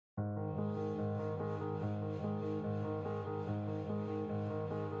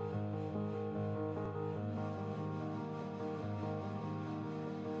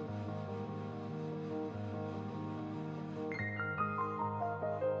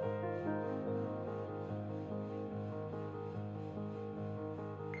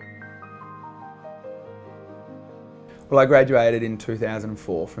Well, I graduated in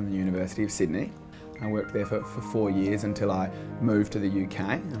 2004 from the University of Sydney. I worked there for 4 years until I moved to the UK,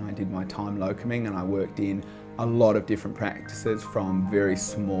 and I did my time locuming, and I worked in a lot of different practices, from very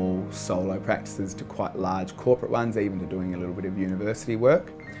small solo practices to quite large corporate ones, even to doing a little bit of university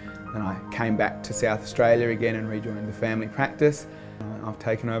work. Then I came back to South Australia again and rejoined the family practice. I've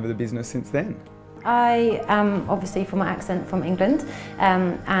taken over the business since then. I am obviously, from my accent, from England,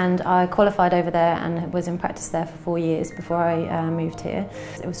 and I qualified over there and was in practice there for 4 years before I moved here.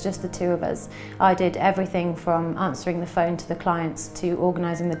 It was just the two of us. I did everything from answering the phone to the clients, to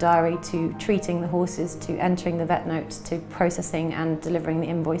organising the diary, to treating the horses, to entering the vet notes, to processing and delivering the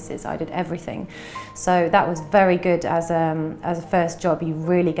invoices. I did everything. So that was very good as a first job. You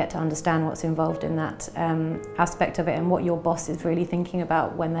really get to understand what's involved in that aspect of it, and what your boss is really thinking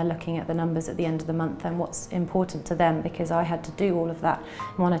about when they're looking at the numbers at the end of the month and what's important to them, because I had to do all of that,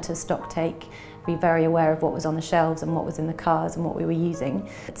 monitor stock take, be very aware of what was on the shelves and what was in the cars and what we were using.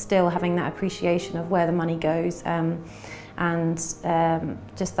 But still having that appreciation of where the money goes, and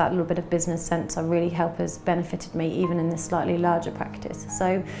just that little bit of business sense really has benefited me even in this slightly larger practice.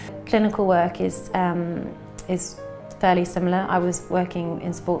 So clinical work is fairly similar. I was working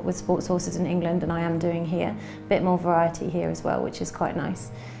with sports horses in England, and I am doing here. A bit more variety here as well, which is quite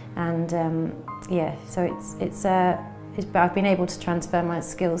nice. And yeah, so I've been able to transfer my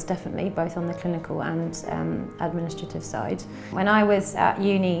skills definitely, both on the clinical and administrative side. When I was at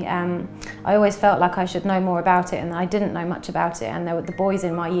uni, I always felt like I should know more about it, and I didn't know much about it. And the boys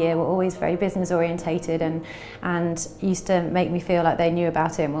in my year were always very business orientated and used to make me feel like they knew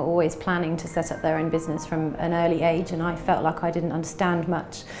about it and were always planning to set up their own business from an early age, and I felt like I didn't understand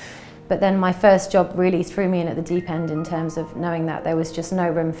much. But then my first job really threw me in at the deep end in terms of knowing that there was just no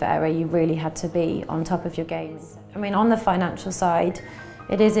room for error. You really had to be on top of your game. I mean, on the financial side,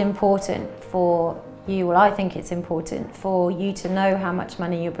 it is important for you, well, I think it's important for you to know how much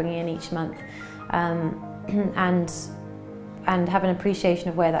money you're bringing in each month, and have an appreciation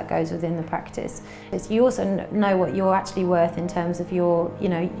of where that goes within the practice. You also know what you're actually worth in terms of your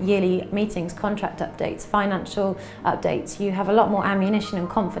yearly meetings, contract updates, financial updates. You have a lot more ammunition and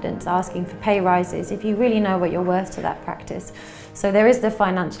confidence asking for pay rises if you really know what you're worth to that practice. So there is the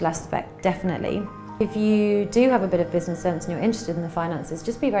financial aspect, definitely. If you do have a bit of business sense and you're interested in the finances,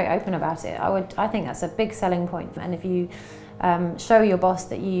 just be very open about it. I think that's a big selling point. And if you show your boss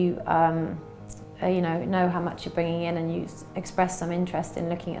that you know how much you're bringing in, and you express some interest in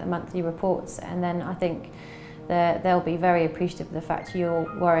looking at the monthly reports, and then I think they'll be very appreciative of the fact you're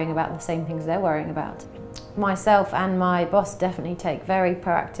worrying about the same things they're worrying about. Myself and my boss definitely take very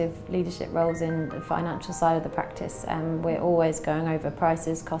proactive leadership roles in the financial side of the practice. We're always going over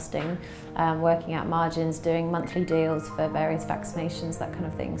prices, costing, working out margins, doing monthly deals for various vaccinations, that kind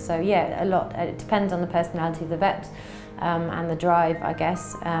of thing. So yeah, a lot. It depends on the personality of the vet and the drive, I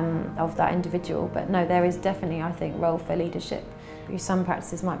guess, of that individual. But no, there is definitely, I think, role for leadership. Some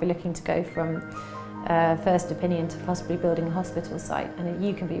practices might be looking to go from first opinion to possibly building a hospital site, and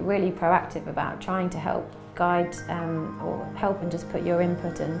you can be really proactive about trying to help guide or help and just put your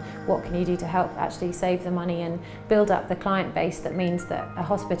input in. What can you do to help actually save the money and build up the client base that means that a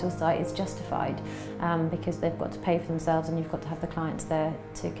hospital site is justified, because they've got to pay for themselves and you've got to have the clients there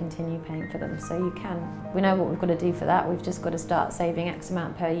to continue paying for them. So you can. We know what we've got to do for that. We've just got to start saving X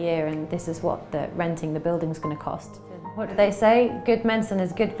amount per year, and this is what renting the building's going to cost. What do they say? Good medicine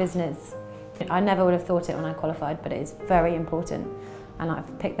is good business. I never would have thought it when I qualified, but it is very important, and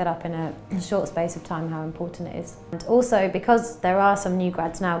I've picked that up in a short space of time how important it is. And also, because there are some new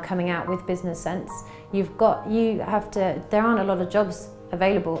grads now coming out with business sense, there aren't a lot of jobs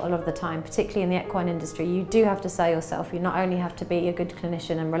available a lot of the time, particularly in the equine industry. You do have to sell yourself. You not only have to be a good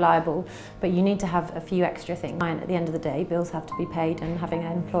clinician and reliable, but you need to have a few extra things. At the end of the day, bills have to be paid, and having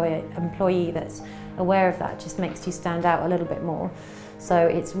an employee that's aware of that just makes you stand out a little bit more. So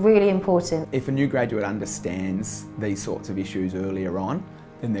it's really important. If a new graduate understands these sorts of issues earlier on,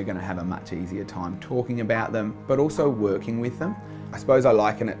 then they're going to have a much easier time talking about them, but also working with them. I suppose I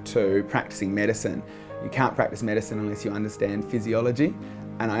liken it to practicing medicine. You can't practice medicine unless you understand physiology,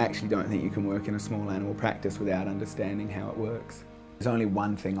 and I actually don't think you can work in a small animal practice without understanding how it works. There's only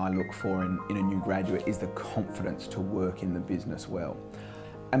one thing I look for in a new graduate, is the confidence to work in the business well.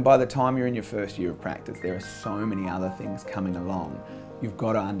 And by the time you're in your first year of practice, there are so many other things coming along. You've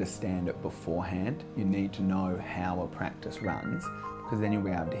got to understand it beforehand. You need to know how a practice runs, because then you'll be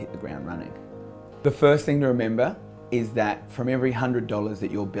able to hit the ground running. The first thing to remember is that from every $100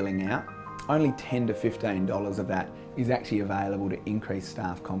 that you're billing out, only $10 to $15 of that is actually available to increase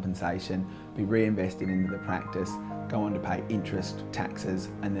staff compensation, be reinvested into the practice, go on to pay interest, taxes,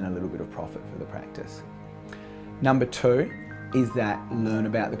 and then a little bit of profit for the practice. Number 2 is that learn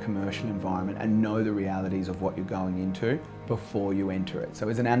about the commercial environment and know the realities of what you're going into before you enter it. So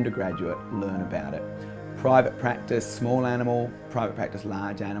as an undergraduate, learn about it. Private practice, small animal, private practice,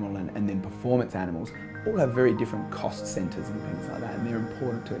 large animal, and then performance animals all have very different cost centres and things like that, and they're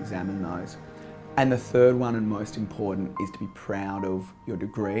important to examine those. And the third one, and most important, is to be proud of your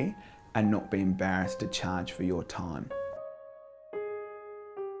degree and not be embarrassed to charge for your time.